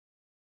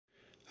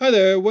Hi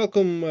there,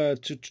 welcome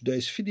to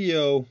today's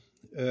video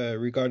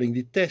regarding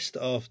the test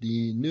of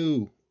the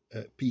new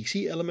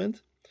PXE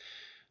element.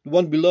 The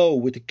one below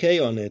with the K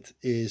on it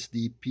is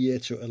the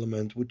piezo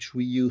element which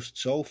we used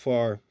so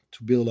far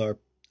to build our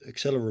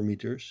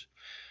accelerometers.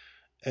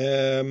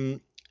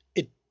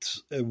 It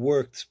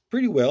worked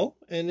pretty well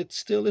and it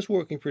still is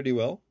working pretty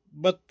well,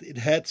 but it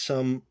had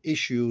some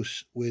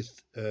issues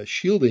with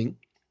shielding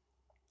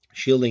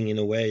in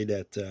a way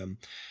that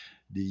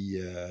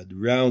the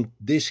round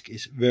disc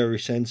is very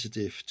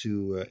sensitive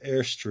to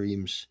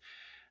airstreams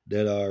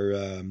that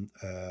are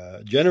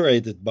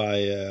generated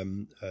by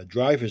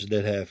drivers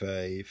that have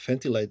a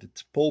ventilated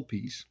pole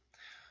piece,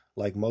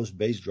 like most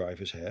bass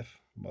drivers have,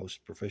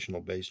 most professional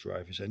bass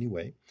drivers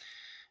anyway.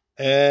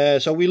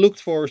 So we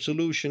looked for a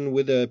solution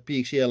with a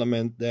PXE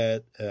element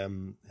that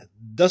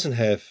doesn't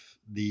have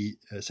the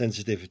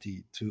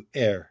sensitivity to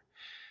air,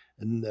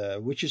 and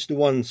which is the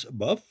ones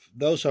above.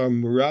 Those are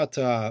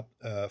Murata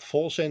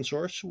fall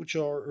sensors, which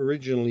are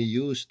originally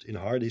used in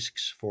hard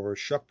disks for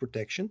shock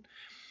protection.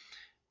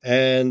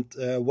 And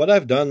what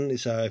I've done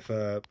is I've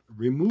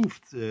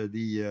removed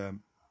the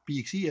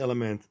PXE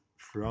element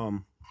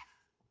from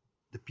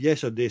the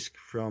piezo disc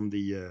from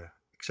the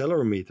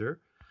accelerometer,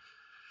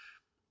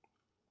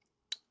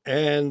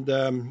 and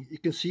you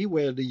can see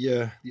where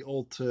the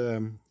old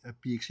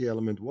PXE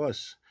element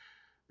was.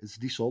 It's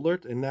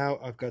desoldered, and now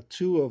I've got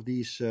two of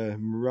these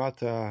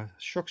Murata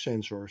shock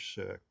sensors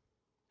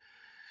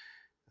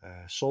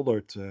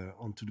soldered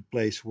onto the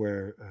place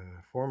where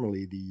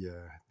formerly the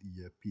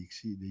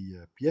PXE,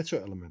 the piezo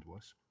element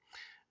was.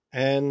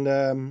 And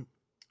I'm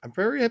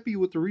very happy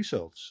with the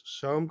results.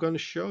 So I'm going to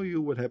show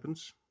you what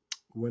happens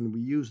when we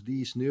use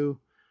these new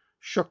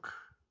shock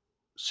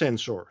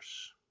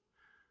sensors.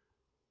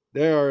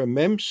 There are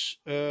MEMS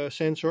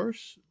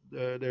sensors.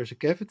 There's a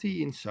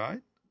cavity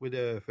inside with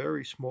a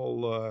very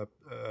small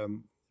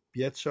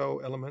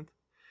piezo element.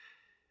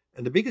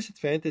 And the biggest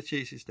advantage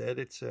is that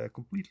it's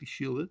completely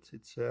shielded.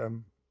 It's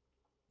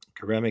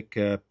ceramic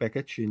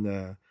package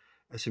in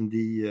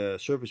SMD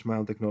surface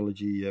mount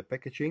technology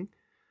packaging.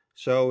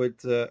 So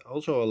it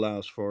also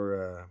allows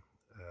for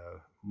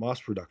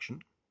mass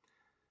production,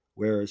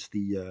 whereas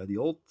the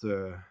old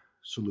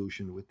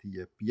solution with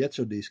the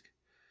piezo disc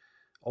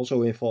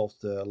also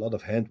involved a lot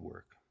of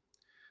handwork.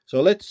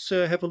 So let's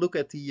have a look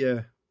at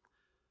the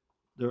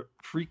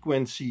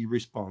frequency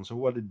response, or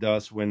what it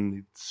does when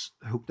it's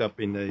hooked up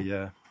in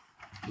a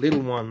little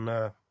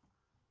one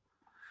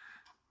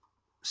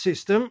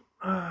system.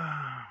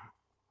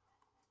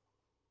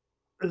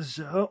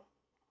 So,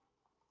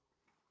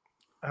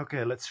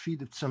 okay, let's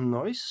feed it some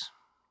noise.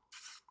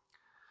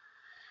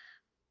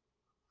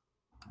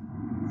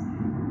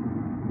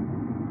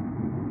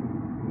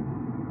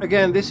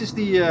 Again, this is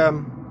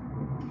the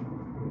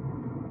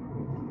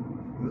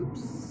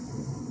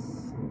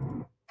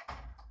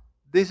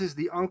this is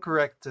the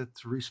uncorrected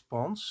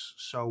response,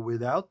 so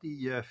without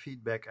the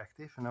feedback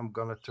active, and I'm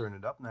gonna turn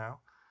it up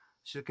now.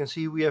 So you can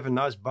see we have a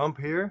nice bump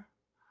here,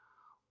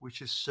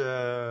 which is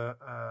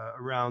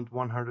around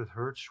 100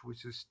 Hertz,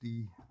 which is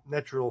the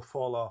natural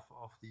fall off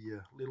of the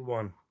little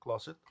one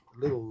closet. A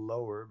little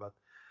lower, but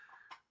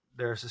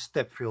there's a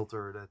step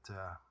filter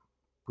that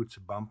puts a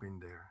bump in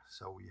there,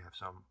 so we have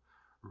some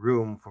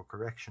room for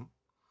correction.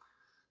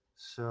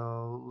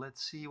 So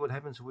let's see what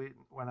happens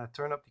when I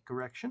turn up the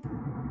correction.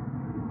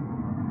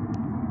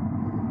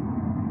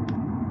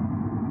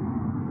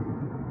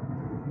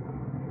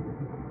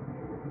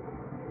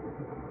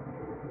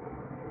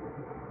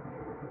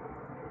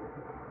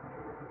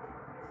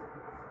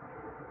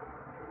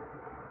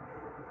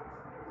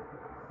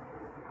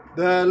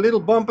 The little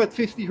bump at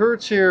 50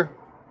 Hertz here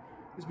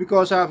is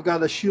because I've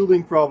got a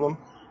shielding problem.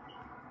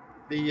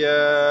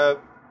 The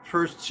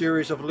first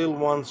series of little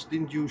ones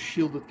didn't use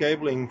shielded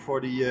cabling for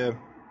the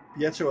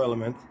piezo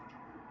element,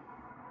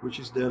 which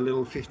is the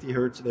little 50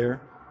 Hertz there.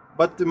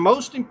 But the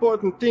most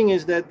important thing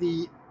is that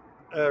the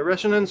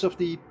resonance of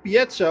the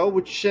piezo,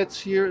 which sets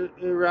here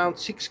around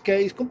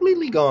 6K, is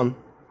completely gone.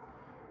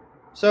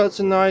 So it's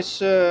a nice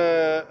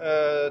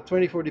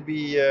 24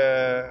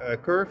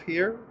 dB curve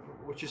here,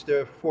 which is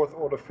the fourth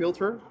order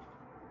filter.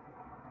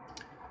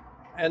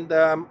 And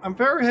I'm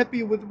very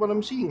happy with what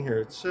I'm seeing here.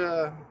 It's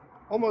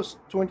almost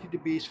 20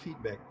 dBs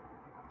feedback.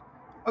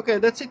 Okay,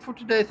 that's it for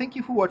today. Thank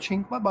you for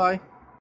watching. Bye bye.